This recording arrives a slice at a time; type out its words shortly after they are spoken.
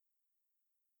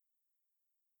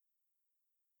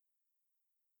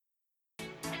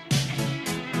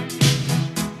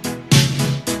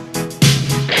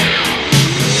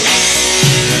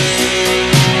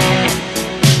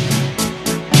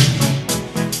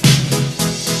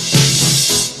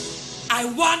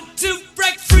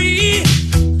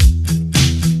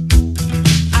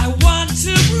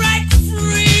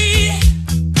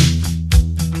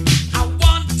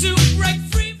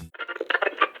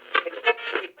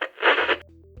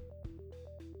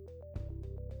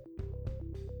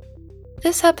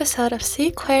This episode of Sea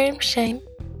Aquarium Shame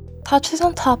touches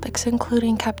on topics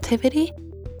including captivity,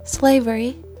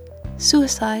 slavery,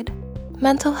 suicide,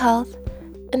 mental health,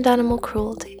 and animal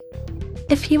cruelty.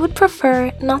 If you would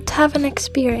prefer not to have an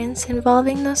experience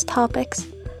involving those topics,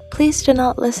 please do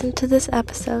not listen to this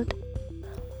episode.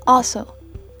 Also,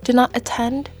 do not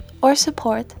attend or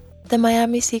support the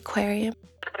Miami Sea Aquarium.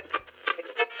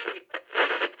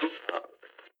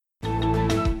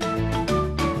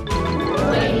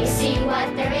 When you see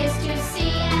what there is to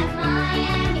see at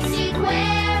Miami Sea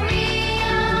Aquarium,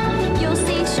 You'll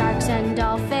see sharks and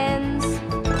dolphins,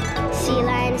 sea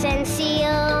lions and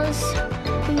seals,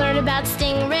 learn about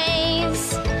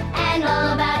stingrays, and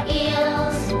all about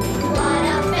eels. What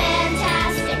a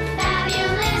fantastic,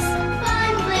 fabulous,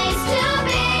 fun place to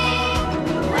be.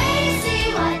 When you see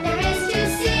what there is to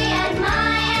see at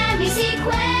Miami Sea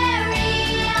Aquarium.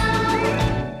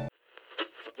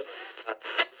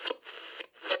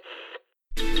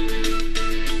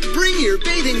 Bring your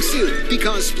bathing suit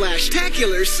because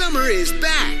Splashtacular Summer is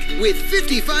back with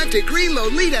 55-degree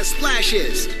Lolita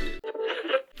splashes.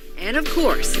 And of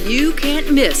course, you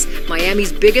can't miss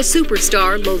Miami's biggest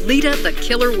superstar, Lolita the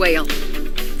Killer Whale.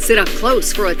 Sit up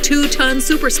close for a 2-ton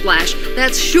super splash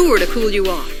that's sure to cool you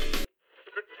off.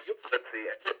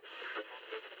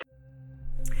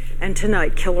 And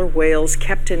tonight, killer whales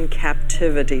kept in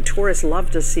captivity. Tourists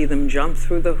love to see them jump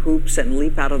through the hoops and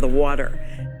leap out of the water.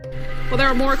 Well, there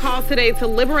are more calls today to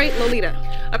liberate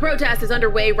Lolita. A protest is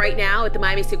underway right now at the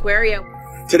Miami Sea Aquarium.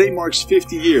 Today marks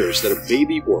 50 years that a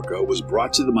baby orca was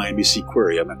brought to the Miami Sea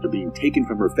Aquarium after being taken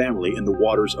from her family in the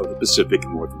waters of the Pacific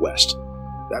Northwest.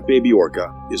 That baby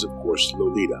orca is, of course,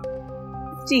 Lolita.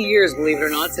 50 years, believe it or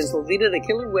not, since Lolita the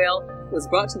killer whale was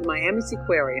brought to the Miami Sea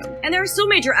Aquarium. And there are still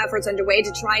major efforts underway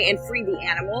to try and free the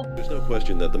animal. There's no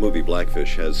question that the movie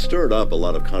Blackfish has stirred up a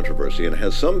lot of controversy and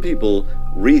has some people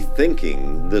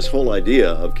rethinking this whole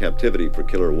idea of captivity for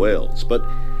killer whales. But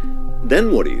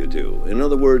then what do you do? In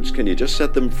other words, can you just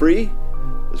set them free?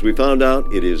 As we found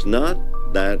out, it is not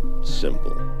that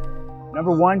simple.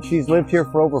 Number one, she's lived here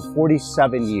for over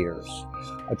 47 years.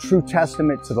 A true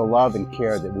testament to the love and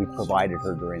care that we provided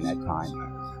her during that time.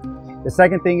 The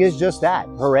second thing is just that,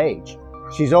 her age.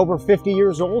 She's over 50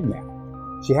 years old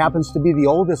now. She happens to be the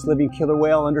oldest living killer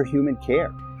whale under human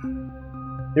care.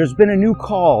 There's been a new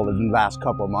call in the last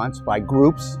couple of months by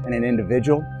groups and an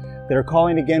individual that are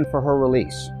calling again for her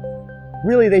release.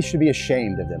 Really, they should be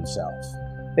ashamed of themselves.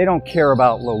 They don't care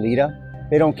about Lolita.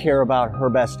 They don't care about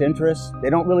her best interests. They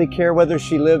don't really care whether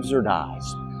she lives or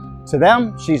dies. To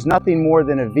them, she's nothing more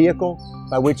than a vehicle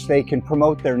by which they can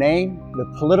promote their name, the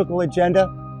political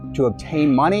agenda, to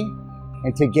obtain money,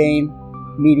 and to gain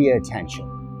media attention.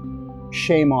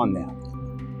 Shame on them.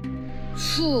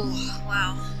 Phew,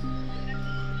 wow.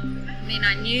 I mean,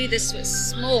 I knew this was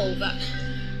small, but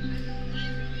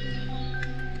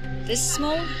this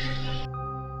small?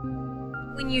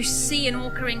 When you see an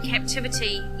orca in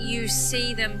captivity, you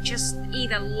see them just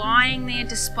either lying there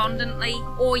despondently,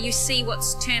 or you see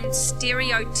what's termed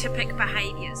stereotypic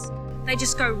behaviors. They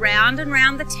just go round and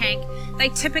round the tank. They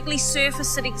typically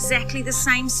surface at exactly the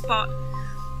same spot.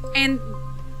 And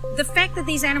the fact that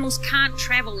these animals can't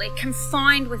travel, they're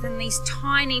confined within these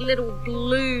tiny little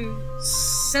blue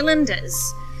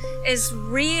cylinders, is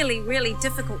really, really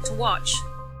difficult to watch.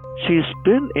 She's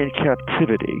been in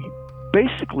captivity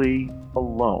basically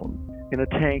alone in a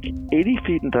tank 80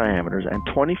 feet in diameter and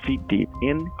 20 feet deep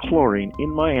in chlorine in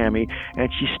Miami,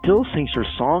 and she still sings her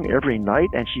song every night,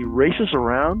 and she races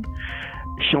around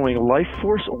showing life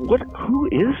force. Who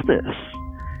is this?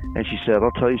 And she said,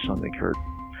 I'll tell you something, Kurt.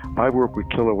 I've worked with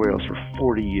killer whales for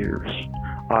 40 years.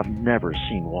 I've never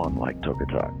seen one like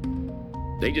Tokatack.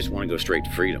 They just want to go straight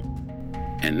to freedom.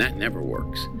 And that never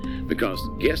works. Because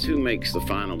guess who makes the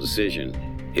final decision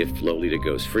if Lolita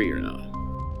goes free or not?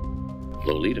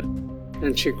 Lolita.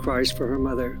 And she cries for her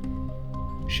mother.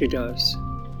 She does.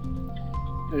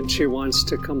 And she wants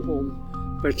to come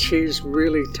home. But she's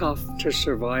really tough to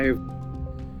survive.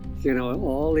 You know,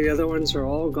 all the other ones are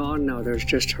all gone now. There's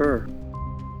just her.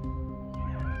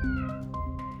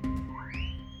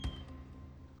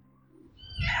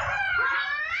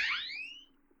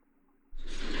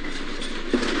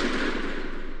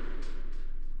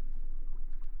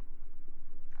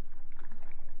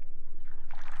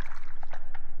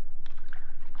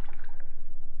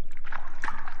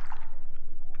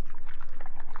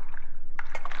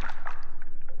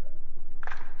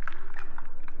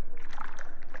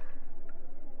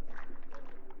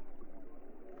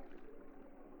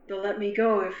 They'll let me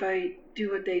go if I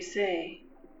do what they say.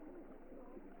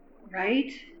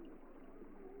 Right?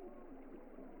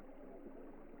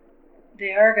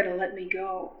 They are gonna let me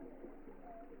go.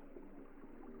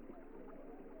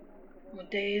 What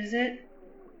day is it?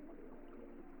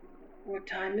 What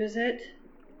time is it?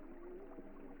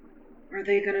 Are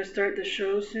they gonna start the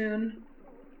show soon?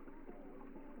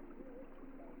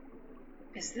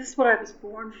 Is this what I was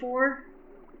born for?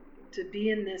 To be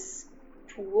in this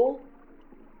pool?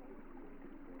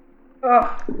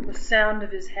 Ugh, the sound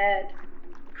of his head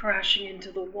crashing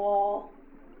into the wall.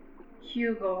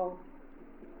 Hugo.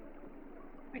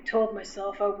 I told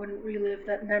myself I wouldn't relive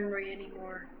that memory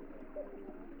anymore.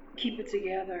 Keep it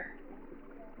together.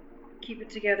 Keep it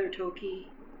together, Toki.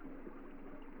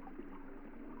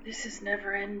 This is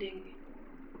never ending.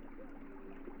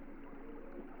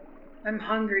 I'm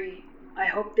hungry. I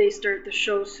hope they start the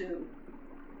show soon.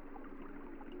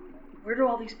 Where do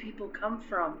all these people come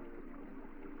from?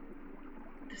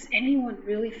 Does anyone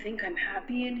really think I'm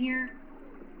happy in here?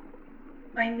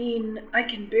 I mean, I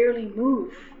can barely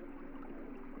move.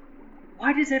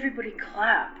 Why does everybody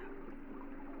clap?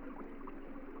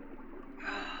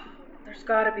 There's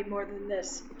gotta be more than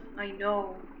this. I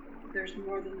know there's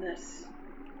more than this.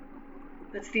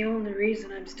 That's the only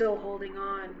reason I'm still holding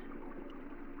on.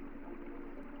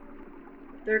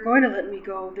 They're going to let me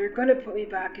go. They're going to put me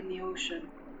back in the ocean.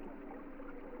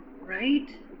 Right?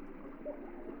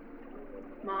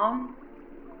 Mom?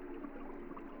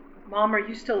 Mom, are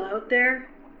you still out there?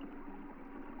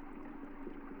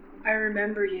 I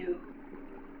remember you.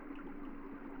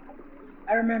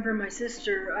 I remember my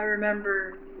sister. I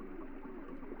remember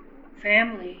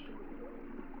family.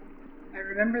 I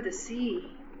remember the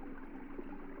sea.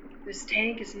 This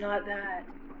tank is not that.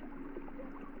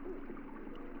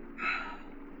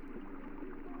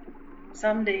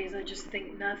 Some days I just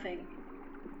think nothing.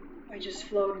 I just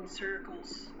float in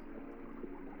circles.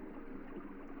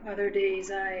 Other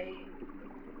days I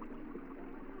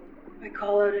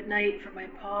call out at night for my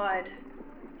pod.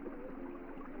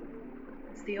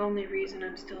 It's the only reason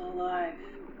I'm still alive.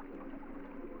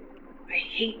 I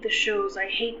hate the shows. I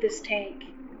hate this tank.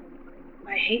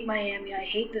 I hate Miami. I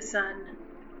hate the sun.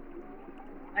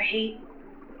 I hate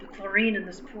the chlorine in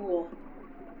this pool.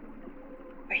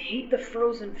 I hate the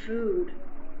frozen food.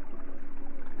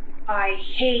 I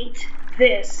hate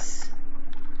this.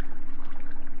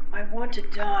 I want to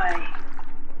die.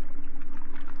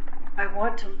 I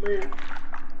want to live.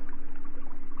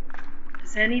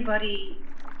 Does anybody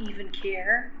even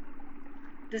care?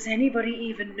 Does anybody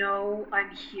even know I'm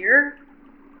here?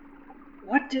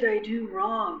 What did I do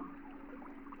wrong?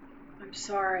 I'm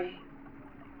sorry.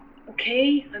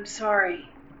 Okay? I'm sorry.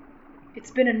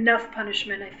 It's been enough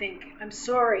punishment, I think. I'm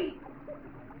sorry.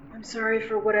 I'm sorry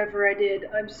for whatever I did.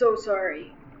 I'm so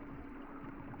sorry.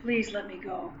 Please let me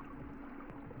go.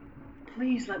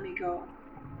 Please let me go.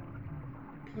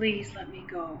 Please let me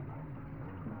go.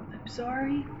 I'm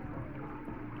sorry.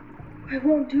 I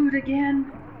won't do it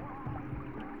again.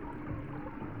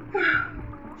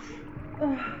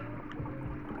 Oh.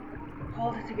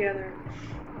 Hold it together.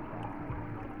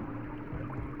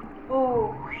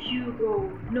 Oh, Hugo,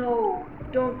 no,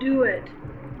 don't do it.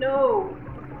 No,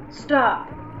 stop.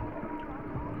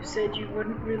 You said you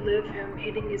wouldn't relive him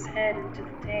hitting his head into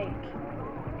the tank.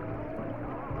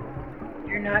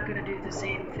 You're not gonna do the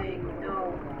same thing.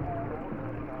 No.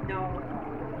 No.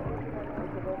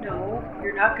 No,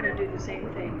 you're not gonna do the same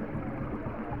thing.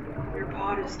 Your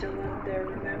pod is still out there,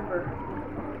 remember.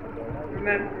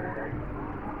 Remember.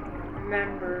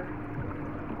 Remember.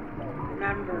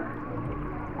 Remember.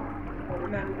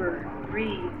 Remember.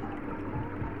 Breathe.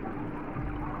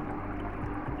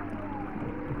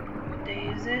 What day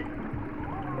is it?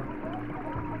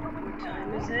 What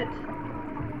time is it?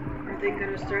 Are they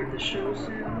gonna start the show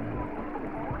soon?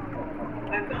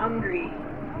 I'm hungry.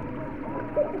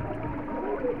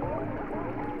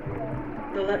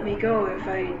 They'll let me go if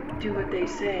I do what they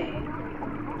say.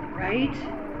 Right?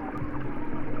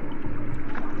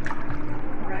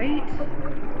 Right?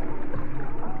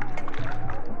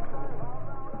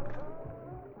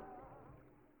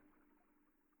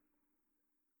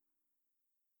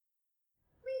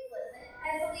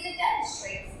 As Lolita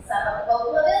demonstrates some of the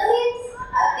vocal abilities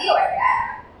of the orca.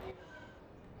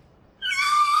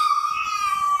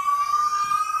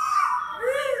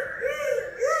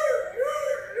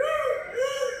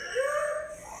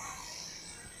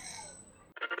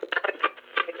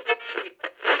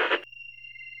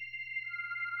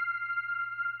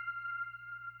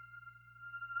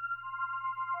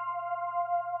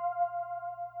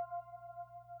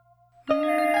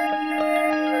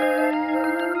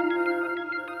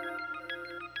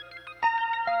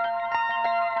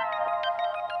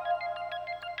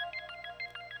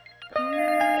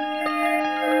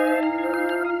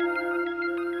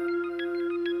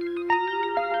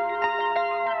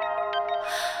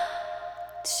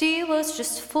 was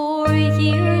just 4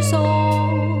 years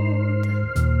old.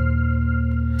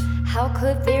 How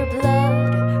could their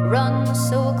blood run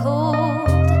so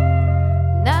cold?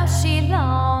 Now she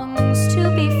longs to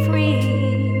be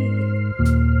free.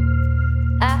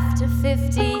 After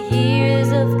 50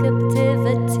 years of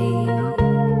captivity.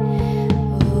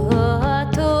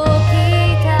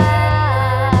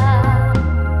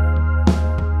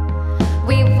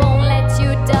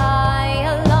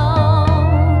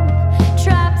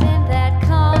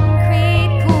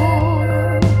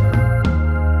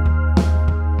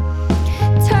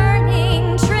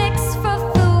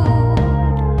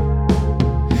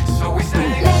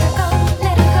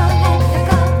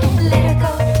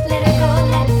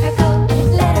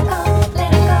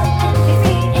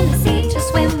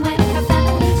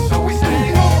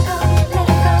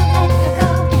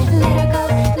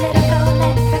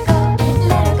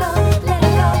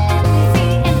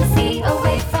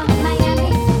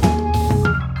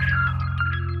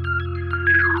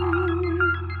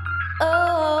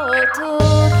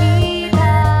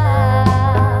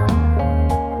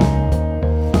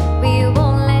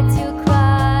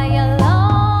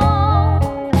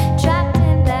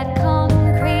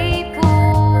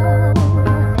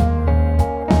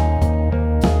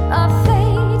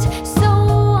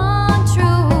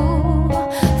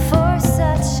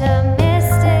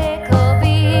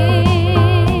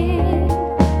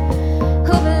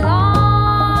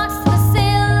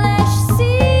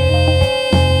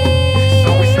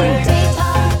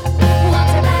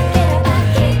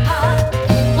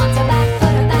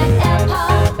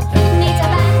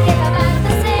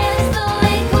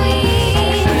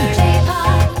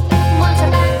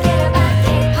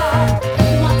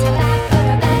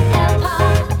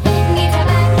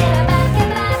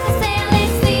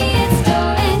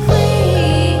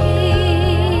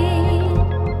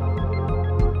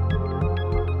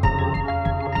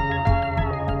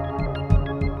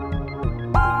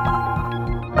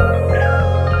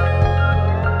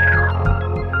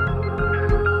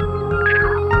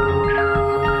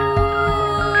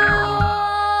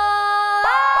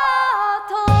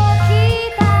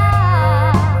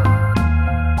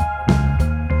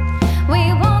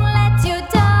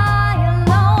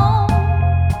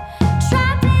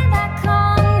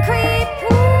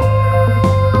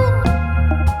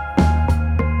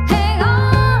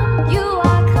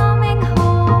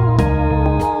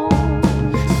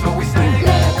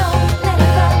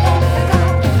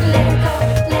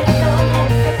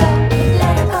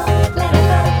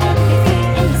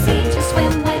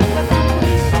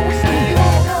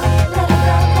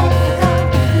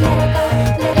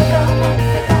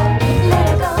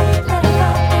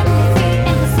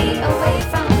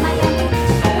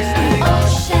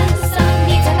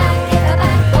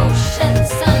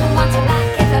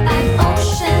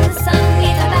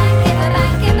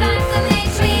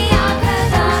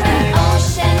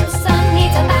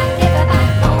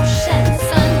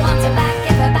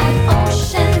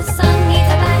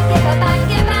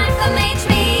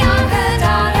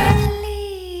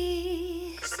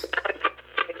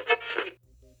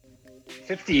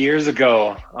 Years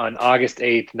ago, on August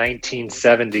 8th,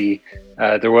 1970,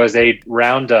 there was a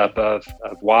roundup of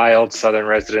wild southern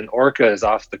resident orcas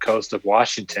off the coast of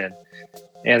Washington.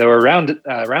 And they were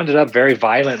rounded up very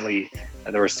violently.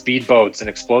 And there were speedboats and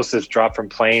explosives dropped from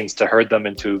planes to herd them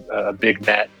into a big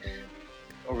net.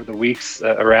 Over the weeks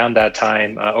around that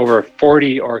time, over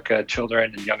 40 orca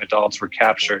children and young adults were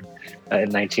captured in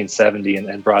 1970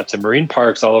 and brought to marine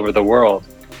parks all over the world.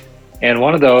 And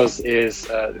one of those is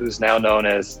who's now known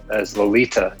as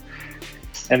Lolita.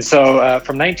 And so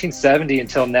from 1970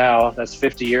 until now, that's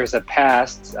 50 years have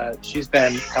passed, she's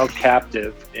been held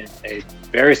captive in a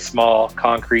very small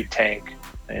concrete tank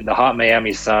in the hot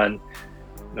Miami sun,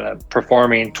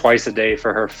 performing twice a day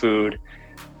for her food.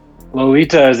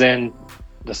 Lolita is in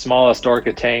the smallest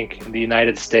orca tank in the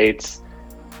United States.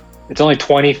 It's only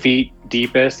 20 feet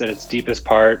deepest at its deepest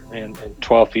part and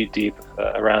 12 feet deep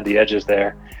around the edges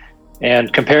there.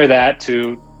 And compare that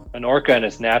to an orca in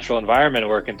its natural environment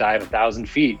where it can dive 1,000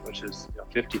 feet, which is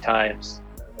 50 times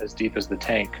as deep as the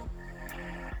tank.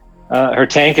 Her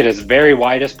tank at its very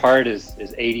widest part is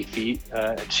 80 feet,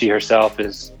 and she herself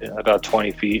is about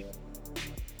 20 feet.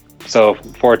 So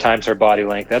 4 times her body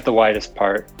length at the widest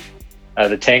part.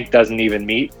 The tank doesn't even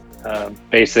meet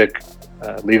basic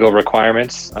legal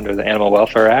requirements under the Animal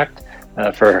Welfare Act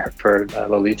for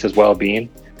Lolita's well-being.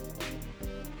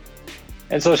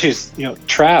 And so she's,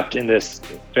 trapped in this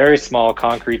very small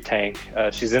concrete tank.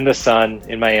 She's in the sun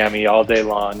in Miami all day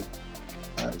long.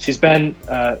 She's been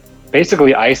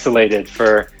basically isolated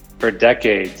for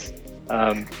decades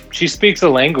She speaks a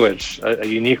language, a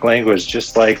unique language,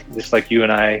 just like you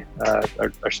and I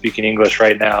are speaking English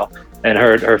right now. And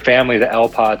her family, the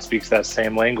L-Pod, speaks that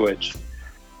same language.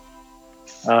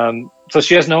 So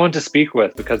she has no one to speak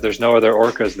with because there's no other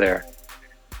orcas there.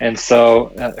 And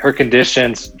so her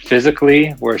conditions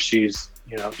physically, where she's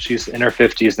in her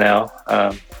 50s now,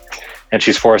 and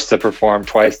she's forced to perform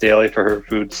twice daily for her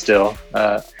food still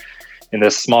in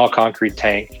this small concrete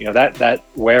tank, that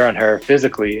wear on her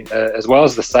physically, as well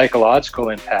as the psychological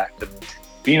impact of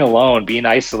being alone, being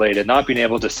isolated, not being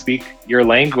able to speak your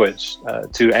language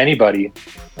to anybody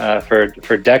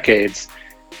for decades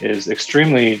is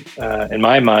extremely, in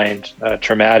my mind,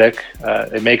 traumatic.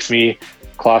 It makes me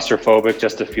claustrophobic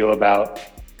just to feel about.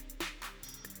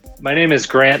 My name is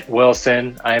Grant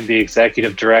Wilson. I am the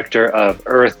executive director of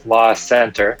Earth Law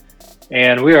Center,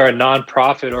 and we are a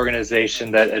nonprofit organization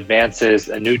that advances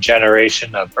a new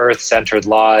generation of Earth-centered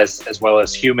laws as well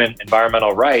as human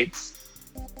environmental rights.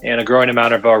 And a growing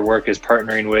amount of our work is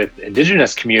partnering with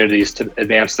indigenous communities to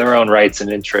advance their own rights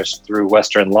and interests through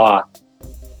Western law.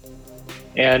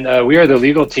 And we are the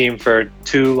legal team for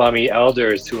two Lummi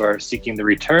elders who are seeking the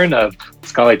return of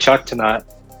Scully Chucktanut,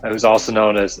 who's also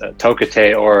known as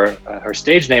Tokate, or her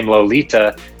stage name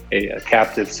Lolita, a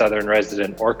captive southern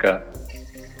resident orca.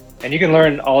 And you can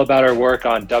learn all about our work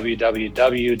on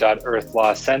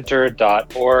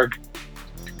www.earthlawcenter.org.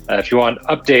 If you want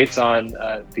updates on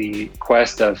the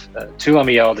quest of two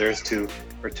Lummi elders to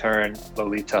return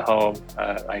Lolita home,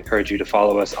 I encourage you to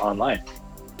follow us online.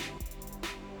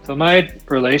 So my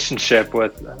relationship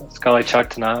with Scully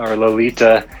Chucktanut, or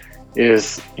Lolita,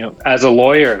 is, as a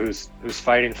lawyer who's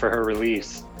fighting for her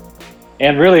release,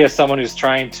 and really as someone who's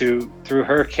trying to, through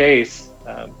her case,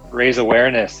 raise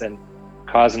awareness and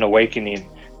cause an awakening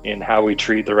in how we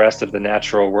treat the rest of the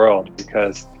natural world,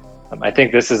 because I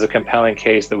think this is a compelling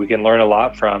case that we can learn a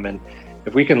lot from. And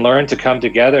if we can learn to come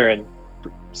together and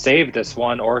save this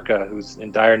one orca who's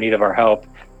in dire need of our help,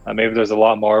 maybe there's a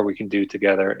lot more we can do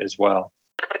together as well.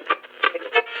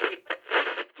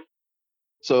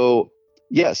 So,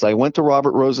 yes, I went to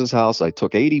Robert Rose's house. I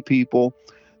took 80 people.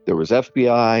 There was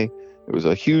FBI. There was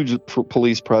a huge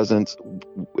police presence.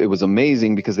 It was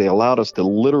amazing because they allowed us to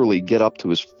literally get up to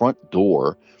his front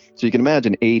door. So you can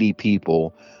imagine 80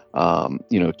 people,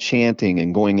 chanting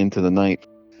and going into the night.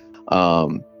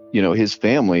 His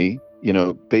family,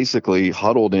 basically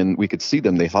huddled in. We could see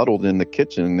them. They huddled in the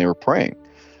kitchen and they were praying.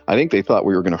 I think they thought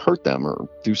we were going to hurt them or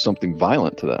do something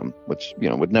violent to them, which,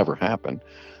 would never happen.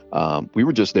 We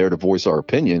were just there to voice our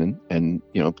opinion and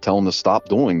tell them to stop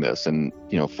doing this and,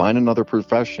 find another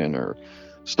profession or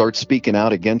start speaking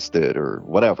out against it or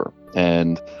whatever.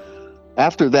 And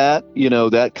after that,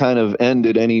 that kind of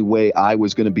ended any way I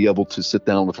was going to be able to sit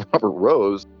down with Robert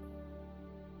Rose.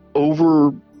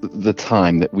 Over the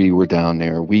time that we were down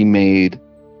there, we made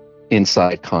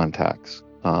inside contacts.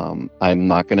 I'm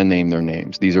not going to name their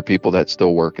names. These are people that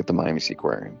still work at the Miami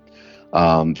Seaquarium.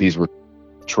 These were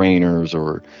trainers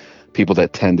or people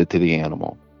that tended to the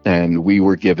animal, and we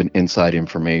were given inside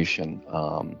information,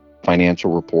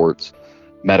 financial reports,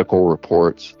 medical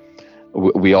reports.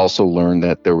 We also learned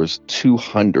that there was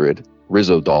 200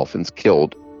 Rizzo dolphins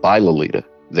killed by Lolita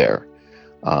there.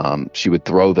 She would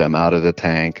throw them out of the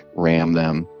tank, ram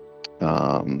them,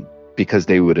 because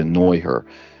they would annoy her.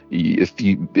 If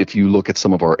you look at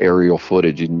some of our aerial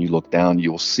footage and you look down,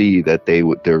 you'll see that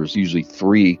there's usually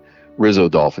 3 Rizzo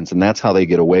dolphins, and that's how they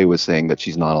get away with saying that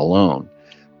she's not alone,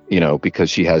 because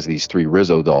she has these 3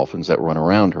 Rizzo dolphins that run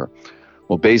around her.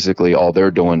 Well, basically all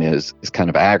they're doing is kind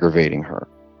of aggravating her,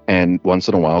 and once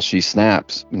in a while she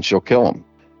snaps and she'll kill them.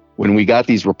 When we got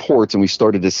these reports and we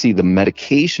started to see the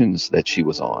medications that she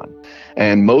was on,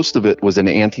 and most of it was an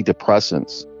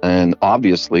antidepressants, and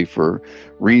obviously for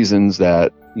reasons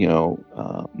that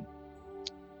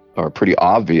are pretty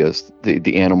obvious,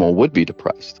 the animal would be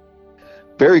depressed.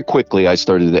 Very quickly, I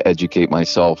started to educate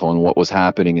myself on what was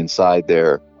happening inside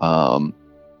there.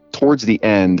 Towards the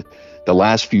end, the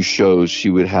last few shows,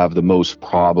 she would have the most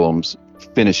problems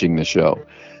finishing the show.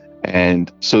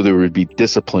 And so there would be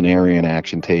disciplinarian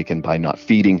action taken by not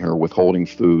feeding her, withholding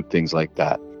food, things like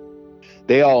that.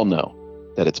 They all know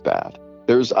that it's bad.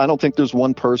 I don't think there's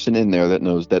one person in there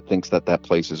that thinks that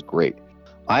place is great.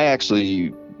 I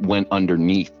actually went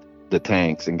underneath the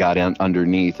tanks and got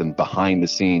underneath and behind the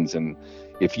scenes, and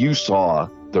if you saw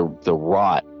the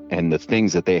rot and the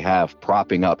things that they have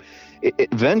propping up,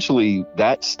 eventually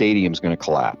that stadium's going to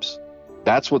collapse.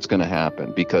 That's what's going to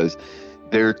happen because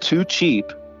they're too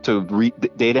cheap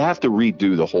they'd have to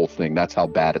redo the whole thing. That's how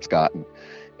bad it's gotten.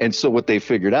 And so what they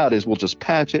figured out is we'll just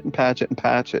patch it and patch it and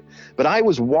patch it. But I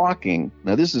was walking,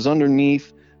 now this is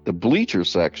underneath the bleacher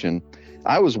section,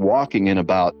 I was walking in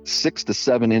about 6 to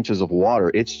 7 inches of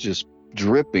water. It's just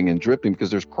dripping and dripping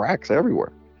because there's cracks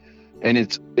everywhere. And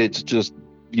it's just,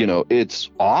 it's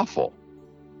awful.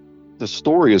 The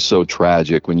story is so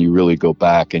tragic when you really go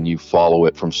back and you follow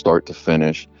it from start to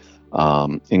finish,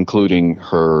 including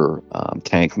her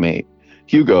tank mate,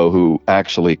 Hugo, who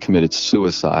actually committed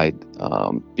suicide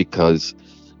because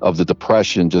of the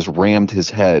depression, just rammed his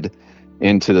head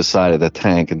into the side of the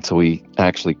tank until he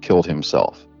actually killed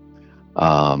himself.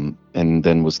 And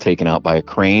then was taken out by a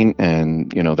crane,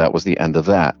 and that was the end of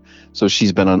that. So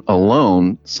she's been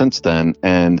alone since then,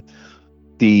 and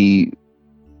the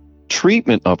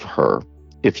treatment of her,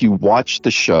 if you watch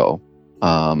the show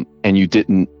and you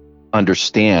didn't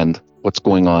understand what's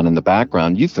going on in the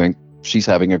background, you think she's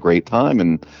having a great time,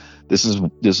 and this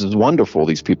is wonderful.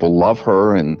 These people love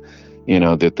her, and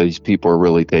that these people are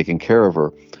really taking care of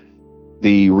her.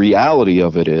 The reality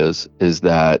of it is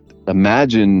that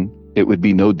imagine it would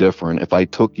be no different if I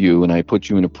took you and I put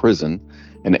you in a prison,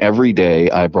 and every day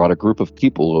I brought a group of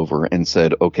people over and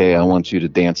said, okay, I want you to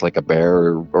dance like a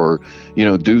bear or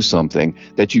do something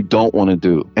that you don't want to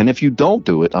do. And if you don't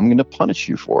do it, I'm going to punish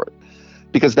you for it,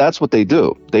 because that's what they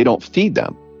do. They don't feed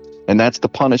them. And that's the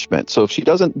punishment. So if she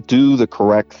doesn't do the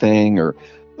correct thing or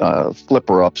flip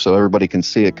her up so everybody can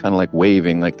see it, kind of like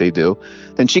waving like they do,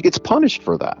 then she gets punished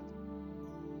for that.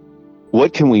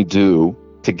 What can we do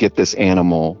to get this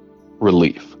animal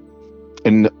relief?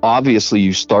 And obviously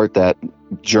you start that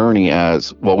journey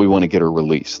as, well, we want to get her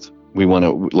released. We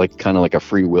want to kind of like a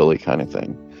free willy kind of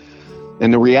thing.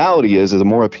 And the reality is the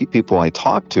more people I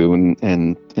talk to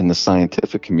and in the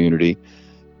scientific community,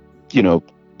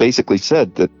 basically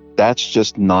said that that's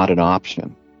just not an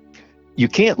option. You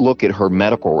can't look at her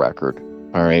medical record,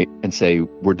 all right, and say,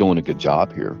 we're doing a good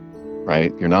job here,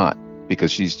 right? You're not,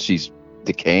 because she's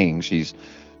decaying. She's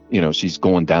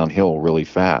going downhill really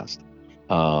fast.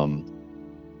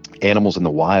 Animals in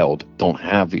the wild don't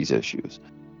have these issues.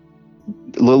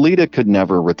 Lolita could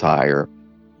never retire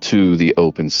to the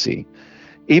open sea.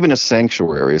 Even a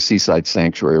seaside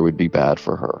sanctuary would be bad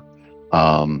for her.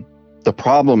 The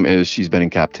problem is she's been in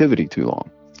captivity too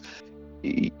long.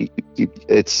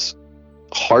 It's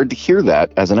hard to hear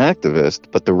that as an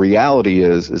activist, but the reality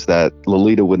is that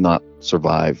Lolita would not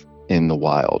survive in the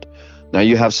wild. Now,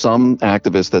 you have some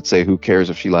activists that say, who cares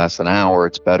if she lasts an hour?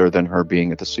 It's better than her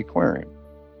being at the seaquarium.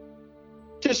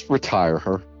 Just retire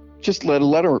her. Just let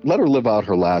her live out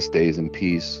her last days in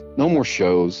peace. No more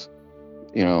shows,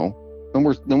 no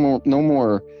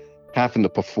more having to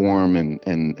perform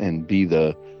and be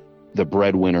the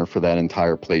breadwinner for that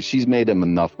entire place. She's made them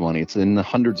enough money. It's in the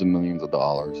hundreds of millions of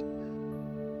dollars.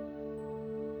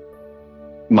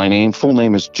 My full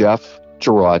name is Jeff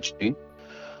Geraci.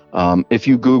 If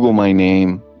you Google my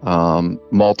name,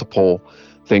 multiple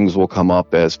things will come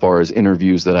up as far as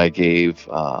interviews that I gave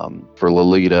for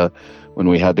Lolita when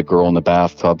we had the girl in the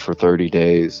bathtub for 30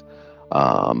 days.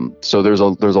 So there's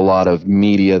a lot of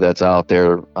media that's out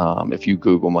there if you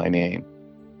Google my name.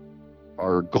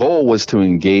 Our goal was to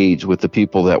engage with the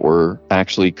people that were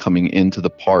actually coming into the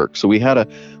park. So we had a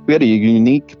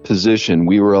unique position.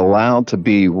 We were allowed to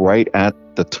be right at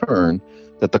the turn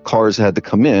that the cars had to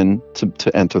come in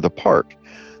to enter the park.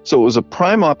 So it was a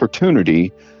prime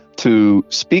opportunity to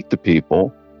speak to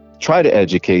people, try to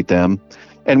educate them,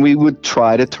 and we would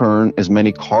try to turn as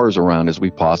many cars around as we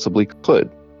possibly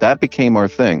could. That became our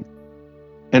thing.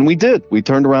 And we did. We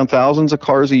turned around thousands of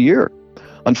cars a year.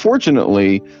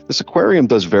 Unfortunately, this aquarium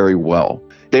does very well.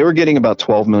 They were getting about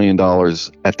 $12 million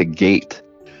at the gate.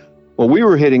 Well, we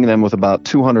were hitting them with about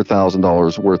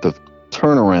 $200,000 worth of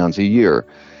turnarounds a year.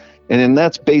 And then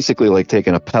that's basically like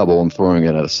taking a pebble and throwing it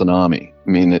at a tsunami. I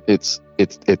mean, it's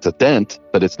a dent,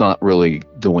 but it's not really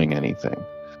doing anything.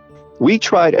 We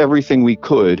tried everything we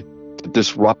could to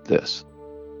disrupt this,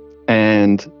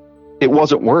 and it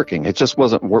wasn't working. It just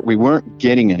wasn't work. We weren't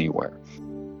getting anywhere.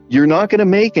 You're not going to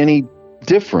make any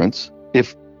difference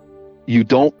if you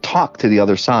don't talk to the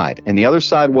other side. And the other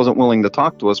side wasn't willing to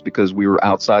talk to us because we were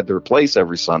outside their place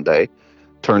every Sunday,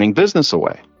 turning business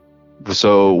away.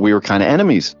 So we were kind of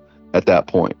enemies at that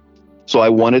point. So I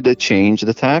wanted to change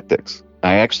the tactics.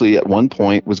 I actually, at one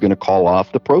point, was going to call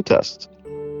off the protests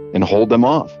and hold them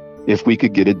off. If we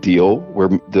could get a deal where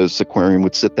the Seaquarium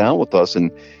would sit down with us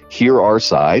and hear our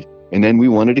side, and then we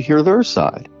wanted to hear their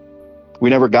side. We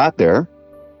never got there.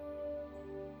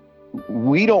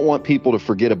 We don't want people to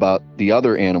forget about the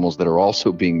other animals that are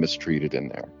also being mistreated in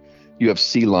there. You have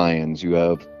sea lions, you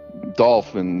have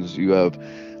dolphins, you have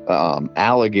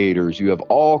alligators, you have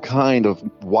all kind of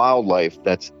wildlife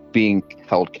that's being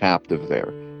held captive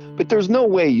there. But there's no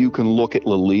way you can look at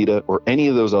Lolita or any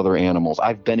of those other animals.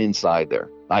 I've been inside there.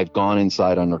 I've gone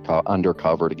inside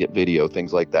undercover to get video,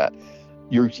 things like that.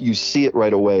 You see it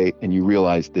right away and you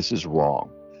realize this is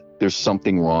wrong. There's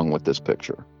something wrong with this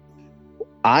picture.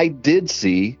 I did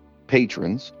see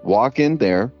patrons walk in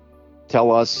there,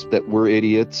 tell us that we're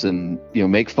idiots and,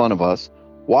 make fun of us,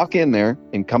 walk in there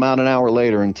and come out an hour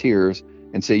later in tears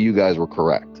and say you guys were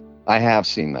correct. I have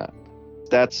seen that.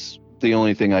 That's the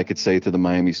only thing I could say to the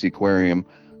Miami Seaquarium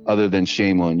other than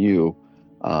shame on you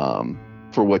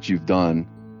for what you've done.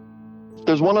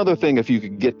 There's one other thing, if you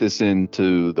could get this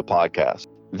into the podcast.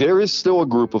 There is still a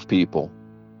group of people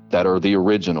that are the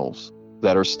originals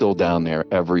that are still down there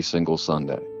every single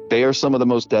Sunday. They are some of the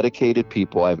most dedicated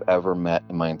people I've ever met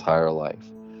in my entire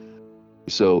life.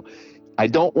 So I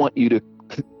don't want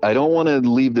to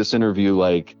leave this interview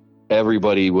like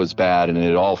everybody was bad and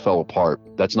it all fell apart.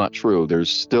 That's not true. There's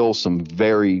still some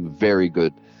very, very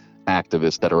good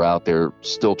activists that are out there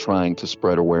still trying to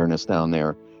spread awareness down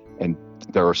there. And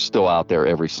they're still out there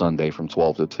every Sunday from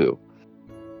 12 to 2.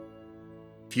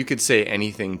 If you could say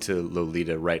anything to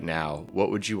Lolita right now, what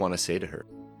would you want to say to her?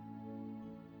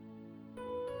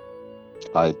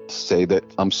 I'd say that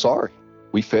I'm sorry.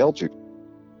 We failed you.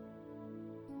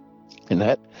 And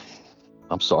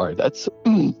I'm sorry. That's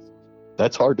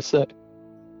hard to say.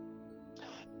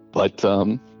 But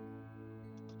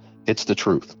it's the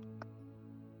truth.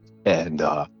 And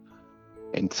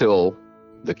until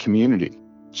the community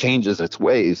changes its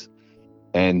ways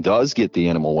and does get the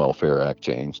Animal Welfare Act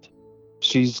changed,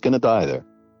 she's going to die there.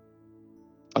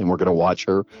 And we're going to watch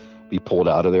her be pulled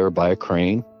out of there by a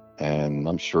crane. And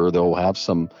I'm sure they'll have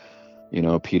some,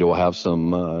 PETA will have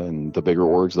some, and the bigger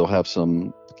orgs, they'll have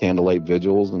some candlelight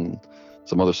vigils and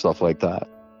some other stuff like that.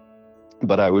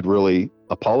 But I would really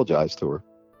apologize to her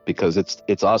because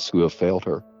it's us who have failed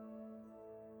her.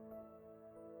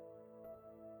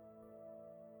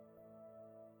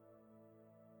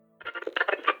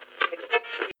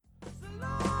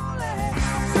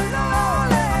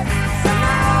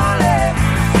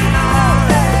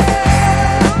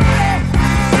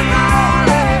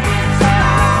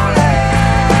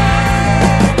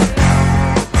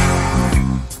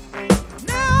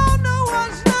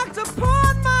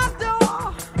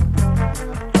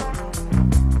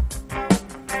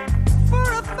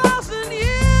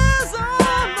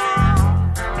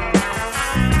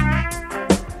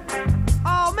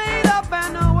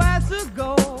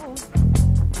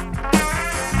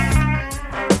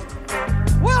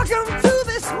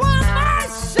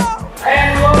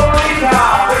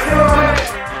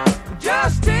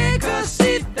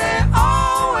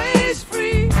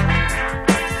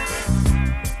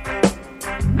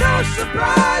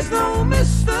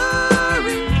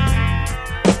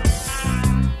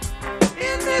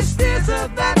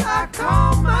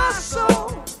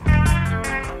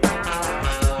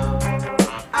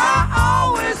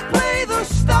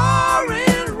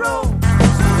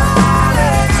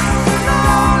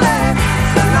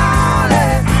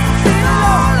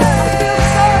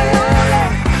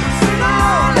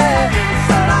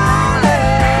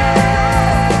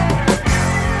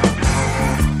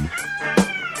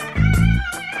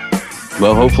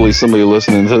 Well, hopefully somebody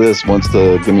listening to this wants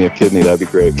to give me a kidney. That'd be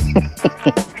great.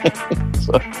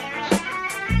 So,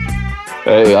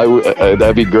 hey,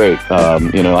 that'd be great.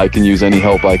 I can use any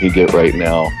help I can get right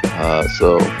now.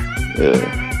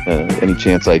 Any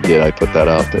chance I get, I put that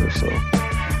out there. So.